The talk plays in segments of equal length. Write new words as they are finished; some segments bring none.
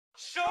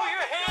Show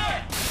your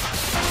hand!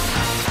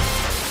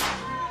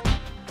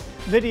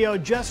 Video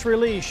just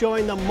released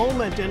showing the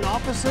moment an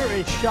officer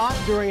is shot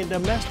during a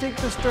domestic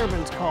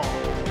disturbance call.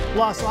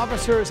 Plus,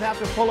 officers have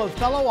to pull a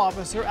fellow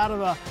officer out of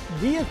a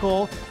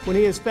vehicle when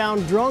he is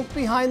found drunk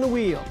behind the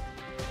wheel.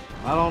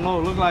 I don't know,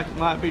 it looks like it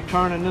might be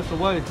turning this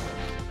away.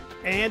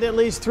 And at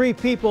least 3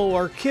 people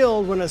were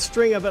killed when a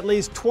string of at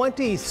least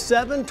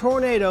 27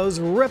 tornadoes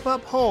rip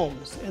up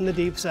homes in the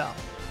Deep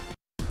South.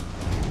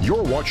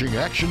 You're watching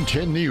Action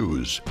 10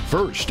 News,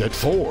 first at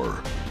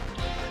 4.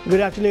 Good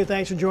afternoon.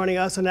 Thanks for joining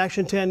us on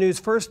Action 10 News.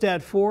 First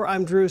at 4,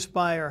 I'm Drew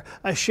Spire.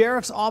 A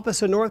sheriff's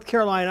office in North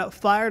Carolina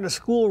fired a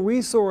school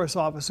resource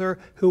officer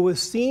who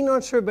was seen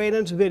on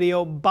surveillance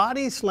video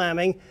body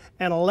slamming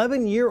an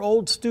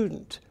 11-year-old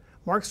student.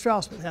 Mark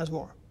Strausman has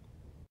more.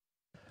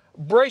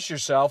 Brace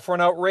yourself for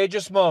an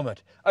outrageous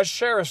moment. A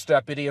sheriff's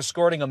deputy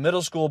escorting a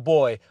middle school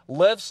boy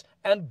lifts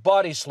and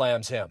body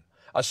slams him.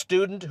 A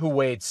student who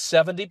weighed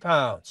 70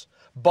 pounds.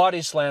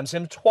 Body slams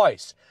him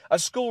twice. A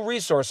school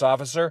resource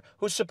officer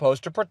who's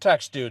supposed to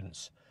protect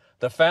students.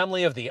 The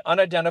family of the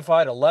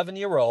unidentified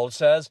 11-year-old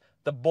says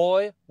the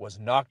boy was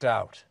knocked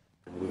out.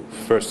 When we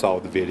first saw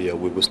the video,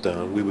 we were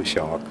stunned, we were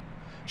shocked.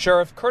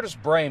 Sheriff Curtis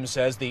Brame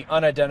says the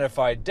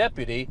unidentified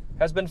deputy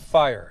has been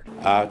fired.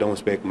 I don't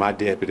expect my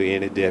deputy,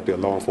 any deputy, or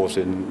law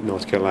enforcement in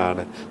North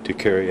Carolina to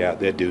carry out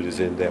their duties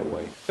in that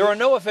way. There are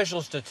no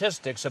official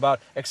statistics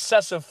about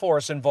excessive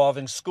force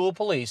involving school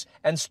police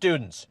and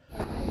students.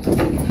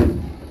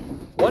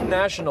 One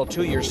national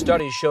 2-year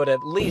study showed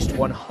at least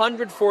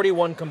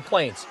 141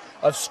 complaints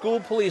of school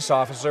police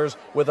officers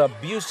with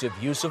abusive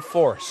use of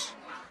force.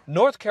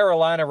 North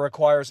Carolina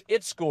requires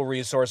its school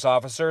resource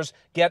officers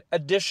get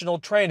additional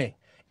training.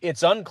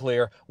 It's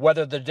unclear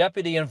whether the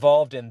deputy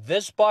involved in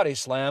this body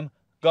slam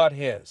got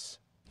his.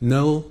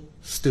 No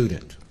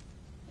student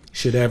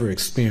should ever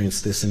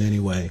experience this in any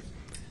way,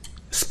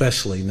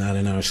 especially not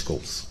in our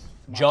schools.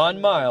 John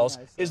Miles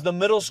is the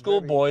middle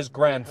school boy's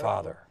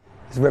grandfather.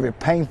 It's very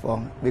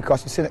painful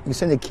because you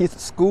send the kids to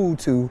school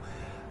to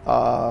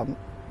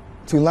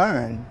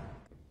learn.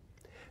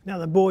 Now,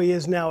 the boy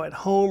is now at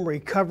home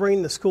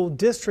recovering. The school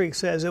district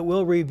says it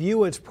will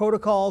review its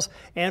protocols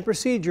and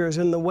procedures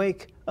in the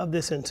wake of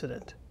this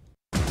incident.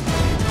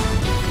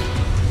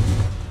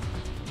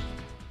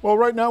 Well,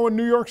 right now in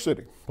New York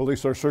City,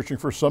 police are searching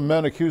for some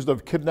men accused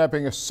of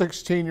kidnapping a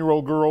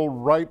 16-year-old girl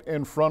right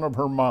in front of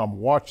her mom.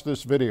 Watch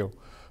this video.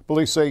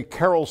 Police say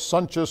Carol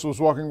Sanchez was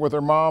walking with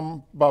her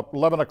mom about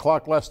 11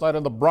 o'clock last night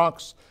in the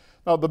Bronx.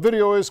 Now, the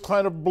video is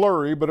kind of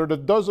blurry, but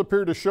it does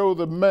appear to show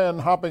the men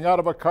hopping out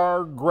of a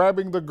car,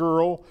 grabbing the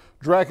girl,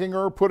 dragging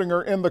her, putting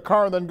her in the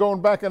car, and then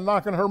going back and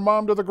knocking her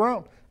mom to the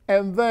ground.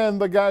 And then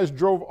the guys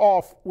drove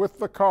off with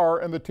the car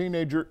and the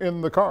teenager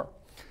in the car.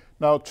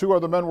 Now, 2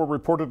 other men were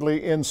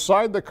reportedly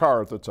inside the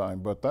car at the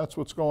time, but that's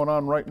what's going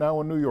on right now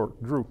in New York.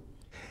 Drew.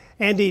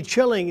 Andy,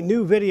 chilling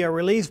new video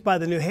released by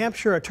the New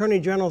Hampshire Attorney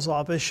General's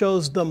office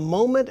shows the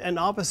moment an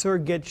officer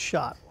gets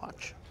shot.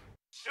 Watch.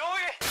 Show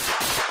your...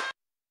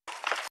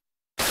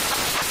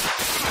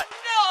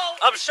 No!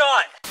 I'm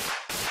shot!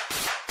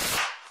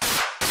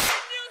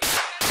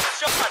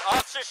 Shot!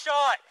 Officer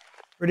shot!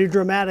 Pretty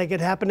dramatic.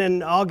 It happened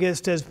in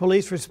August as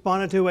police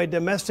responded to a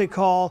domestic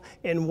call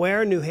in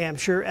Ware, New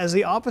Hampshire. As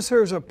the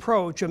officers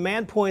approach, a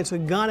man points a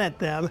gun at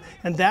them,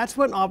 and that's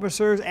when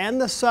officers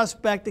and the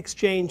suspect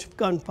exchanged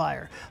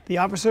gunfire. The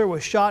officer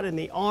was shot in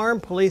the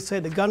arm. Police say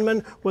the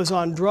gunman was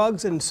on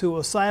drugs and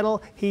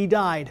suicidal. He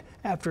died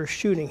after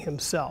shooting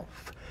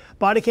himself.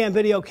 Body cam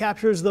video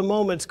captures the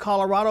moments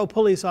Colorado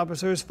police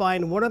officers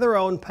find one of their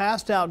own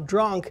passed out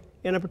drunk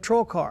in a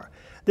patrol car.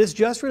 This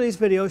just released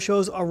video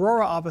shows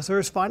Aurora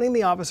officers finding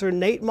the officer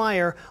Nate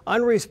Meyer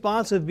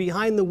unresponsive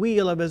behind the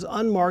wheel of his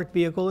unmarked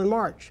vehicle in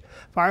March.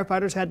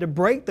 Firefighters had to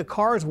break the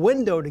car's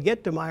window to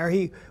get to Meyer.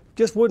 He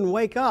just wouldn't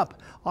wake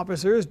up.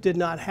 Officers did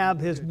not have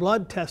his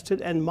blood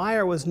tested, and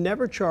Meyer was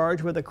never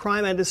charged with a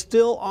crime and is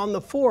still on the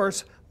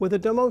force with a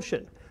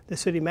demotion. The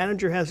city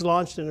manager has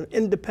launched an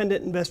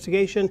independent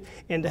investigation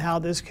into how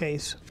this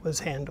case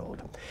was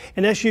handled.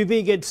 An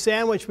SUV gets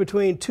sandwiched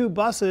between 2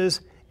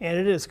 buses, and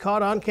it is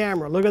caught on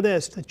camera. Look at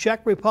this. The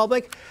Czech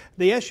Republic,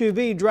 the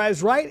SUV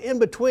drives right in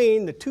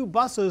between the 2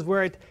 buses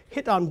where it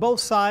hit on both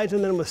sides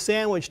and then was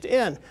sandwiched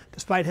in.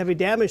 Despite heavy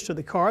damage to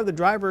the car, the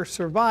driver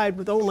survived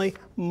with only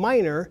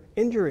minor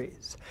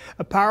injuries.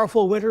 A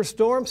powerful winter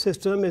storm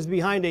system is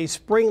behind a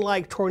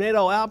spring-like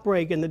tornado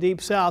outbreak in the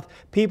Deep South.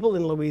 People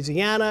in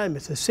Louisiana,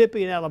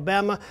 Mississippi, and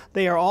Alabama,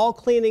 they are all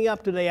cleaning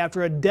up today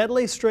after a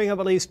deadly string of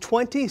at least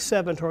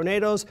 27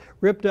 tornadoes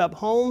ripped up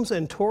homes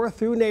and tore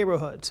through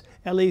neighborhoods.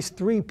 At least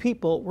 3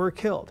 people were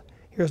killed.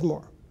 Here's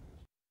more.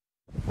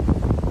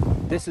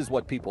 This is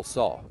what people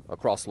saw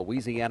across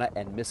Louisiana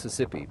and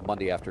Mississippi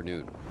Monday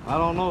afternoon. I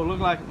don't know, it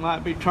looks like it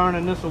might be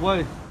turning this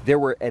away. There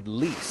were at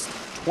least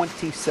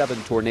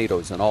 27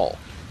 tornadoes in all.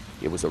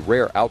 It was a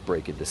rare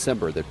outbreak in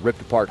December that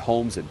ripped apart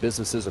homes and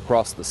businesses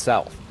across the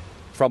South.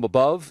 From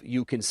above,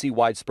 you can see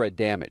widespread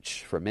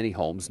damage. For many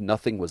homes,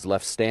 nothing was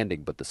left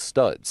standing but the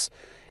studs.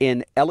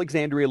 In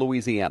Alexandria,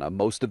 Louisiana,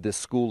 most of this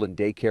school and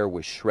daycare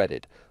was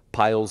shredded.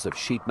 Piles of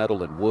sheet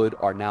metal and wood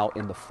are now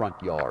in the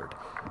front yard.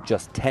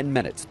 Just 10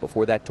 minutes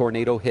before that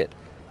tornado hit,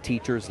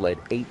 teachers led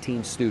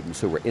 18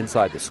 students who were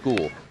inside the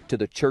school to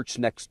the church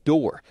next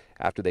door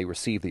after they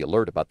received the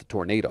alert about the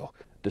tornado.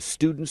 The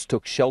students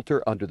took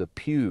shelter under the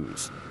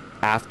pews.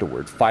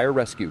 Afterward, fire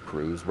rescue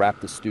crews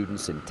wrapped the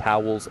students in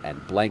towels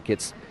and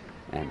blankets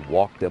and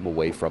walked them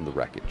away from the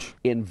wreckage.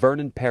 In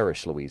Vernon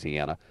Parish,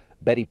 Louisiana,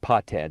 Betty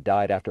Patin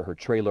died after her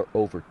trailer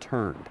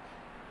overturned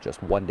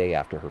just one day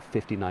after her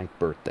 59th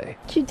birthday.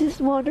 You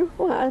just wonder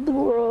why in the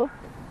world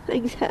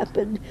things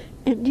happen,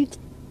 and you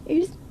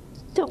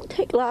don't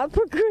take life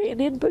for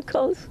granted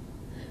because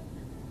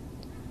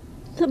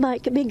somebody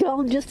could be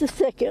gone just a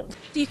second.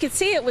 You could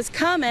see it was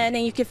coming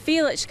and you could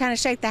feel it kind of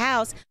shake the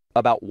house.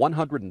 About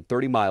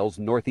 130 miles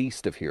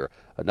northeast of here,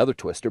 another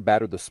twister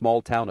battered the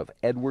small town of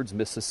Edwards,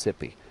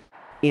 Mississippi.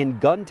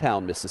 In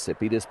Guntown,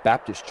 Mississippi, this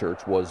Baptist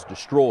church was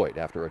destroyed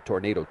after a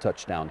tornado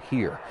touched down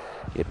here.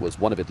 It was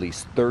one of at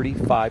least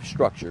 35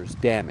 structures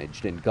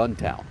damaged in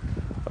Guntown.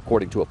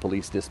 According to a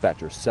police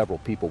dispatcher, several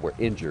people were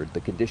injured.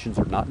 The conditions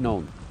are not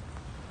known.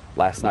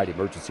 Last night,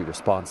 emergency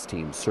response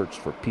teams searched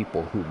for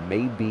people who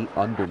may be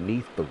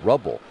underneath the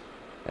rubble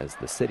as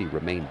the city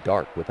remained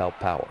dark without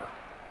power.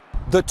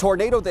 The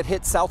tornado that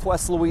hit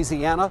southwest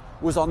Louisiana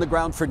was on the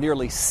ground for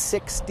nearly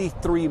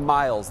 63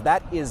 miles.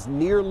 That is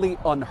nearly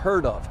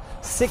unheard of.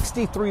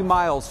 63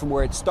 miles from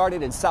where it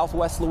started in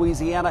southwest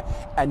Louisiana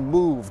and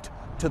moved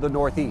to the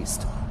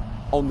northeast.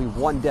 Only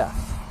one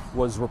death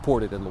was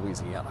reported in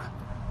Louisiana.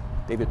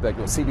 David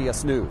Begnaud,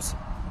 CBS News,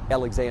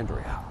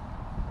 Alexandria.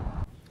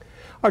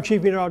 Our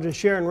Chief Meteorologist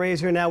Sharon Ray is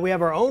here now. We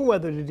have our own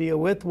weather to deal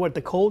with. What,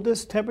 the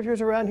coldest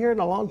temperatures around here in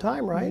a long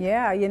time, right?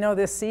 Yeah, you know,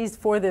 this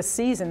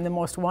season, the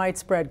most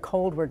widespread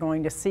cold we're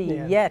going to see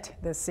yet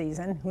this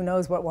season. Who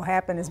knows what will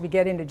happen as we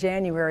get into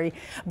January.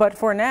 But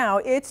for now,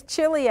 it's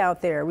chilly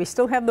out there. We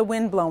still have the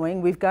wind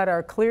blowing. We've got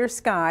our clear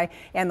sky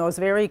and those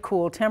very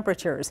cool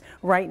temperatures.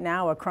 Right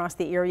now across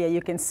the area, you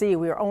can see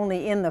we're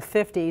only in the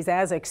 50s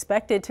as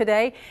expected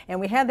today. And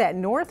we have that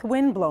north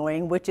wind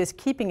blowing, which is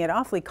keeping it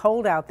awfully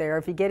cold out there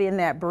if you get in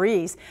that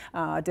breeze.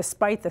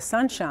 Despite the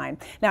sunshine.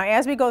 Now,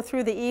 as we go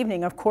through the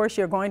evening, of course,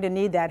 you're going to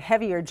need that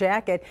heavier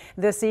jacket.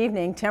 This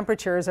evening,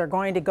 temperatures are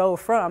going to go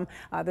from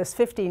this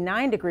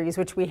 59 degrees,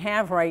 which we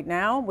have right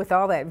now, with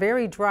all that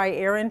very dry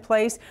air in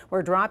place.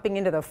 We're dropping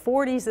into the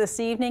 40s this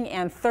evening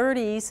and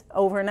 30s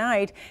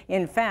overnight.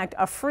 In fact,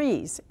 a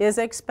freeze is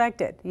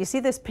expected. You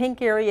see this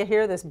pink area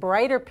here, this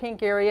brighter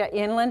pink area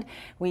inland.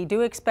 We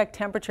do expect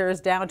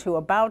temperatures down to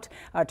about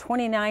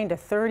 29 to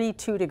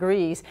 32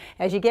 degrees.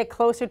 As you get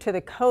closer to the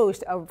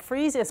coast, a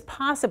freeze is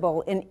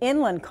possible in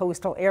inland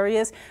coastal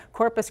areas.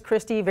 Corpus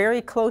Christi,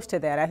 very close to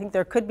that. I think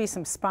there could be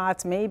some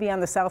spots maybe on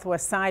the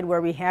southwest side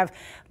where we have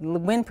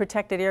wind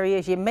protected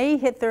areas. You may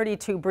hit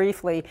 32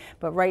 briefly,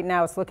 but right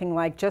now it's looking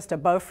like just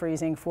above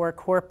freezing for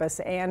Corpus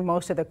and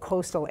most of the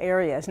coastal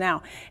areas.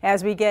 Now,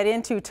 as we get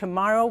into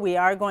tomorrow, we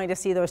are going to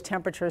see those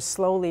temperatures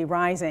slowly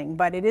rising,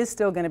 but it is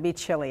still going to be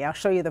chilly. I'll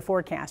show you the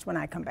forecast when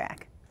I come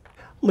back.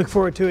 Look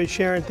forward to it,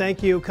 Sharon.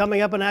 Thank you.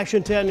 Coming up on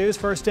Action 10 News,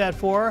 first at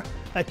 4,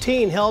 a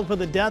teen held for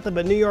the death of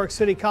a New York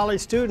City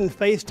college student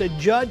faced a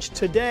judge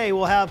today.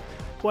 We'll have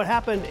what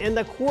happened in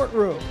the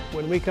courtroom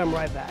when we come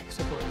right back.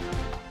 Super.